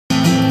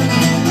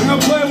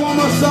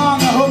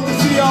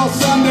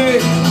Sunday.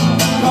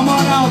 Come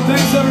on out.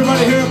 Thanks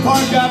everybody here at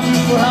Park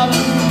Avenue for having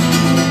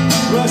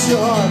us. Bless your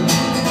heart.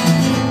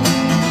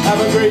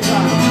 Have a great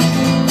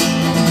time.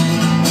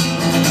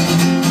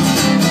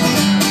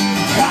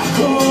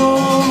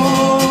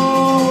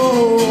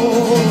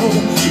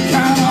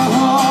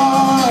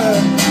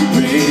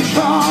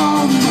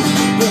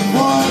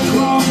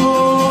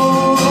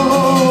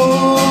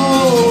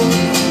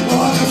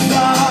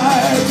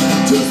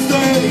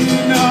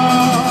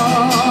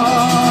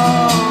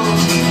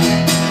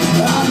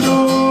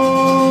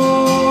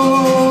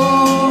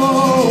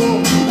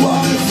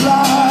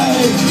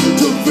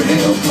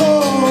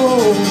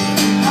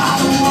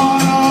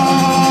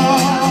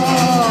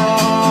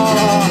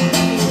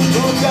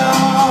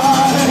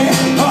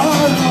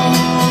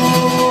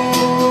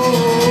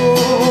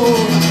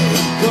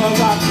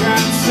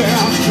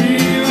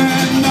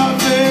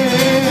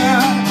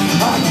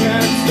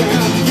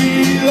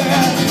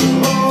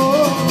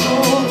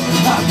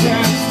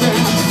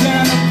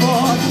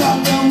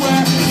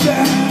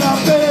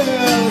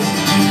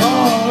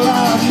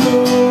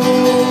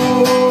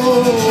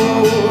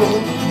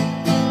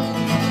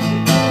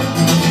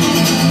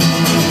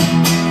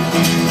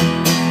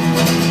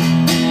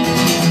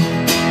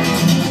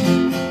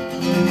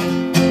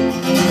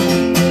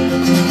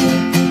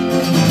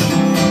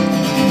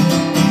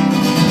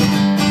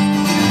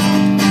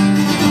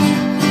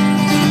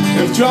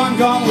 If John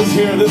Gaunt was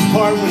here, this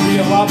part would be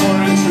a lot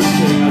more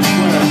interesting, I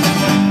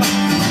swear.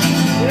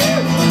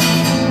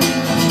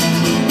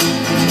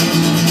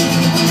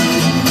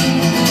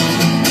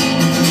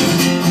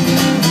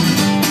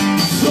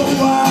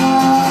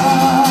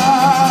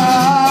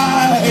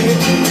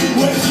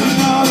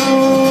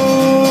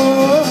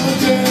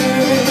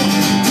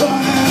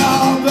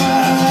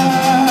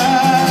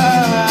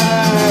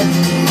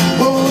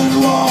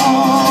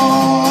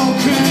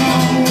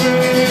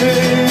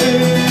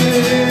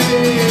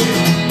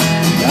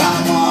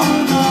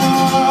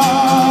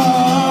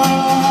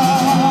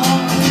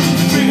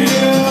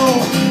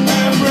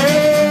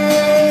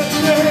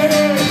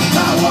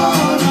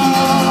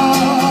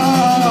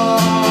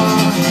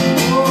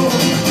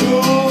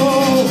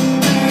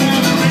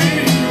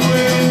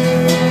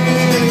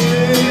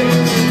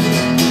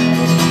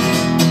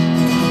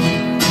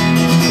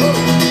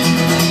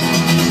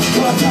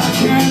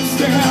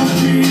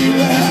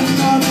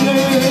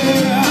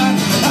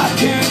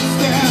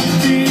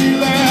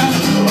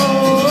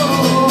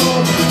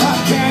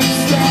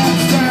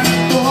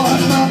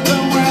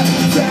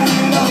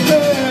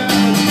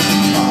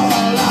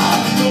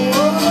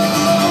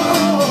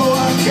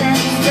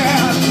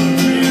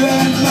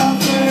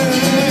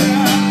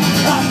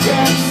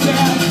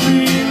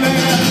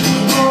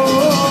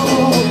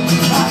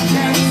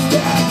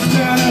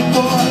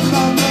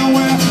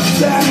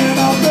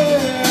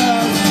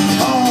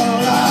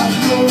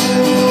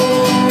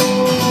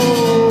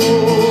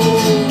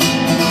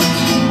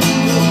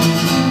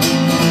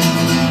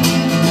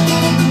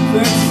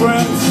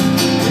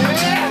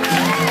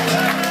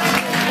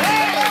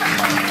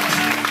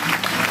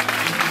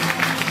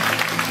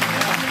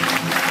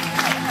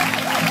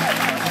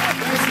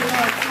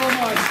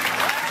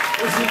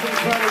 This is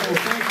incredible.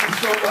 Thank you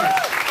so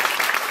much.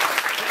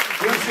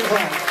 Bless your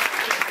heart.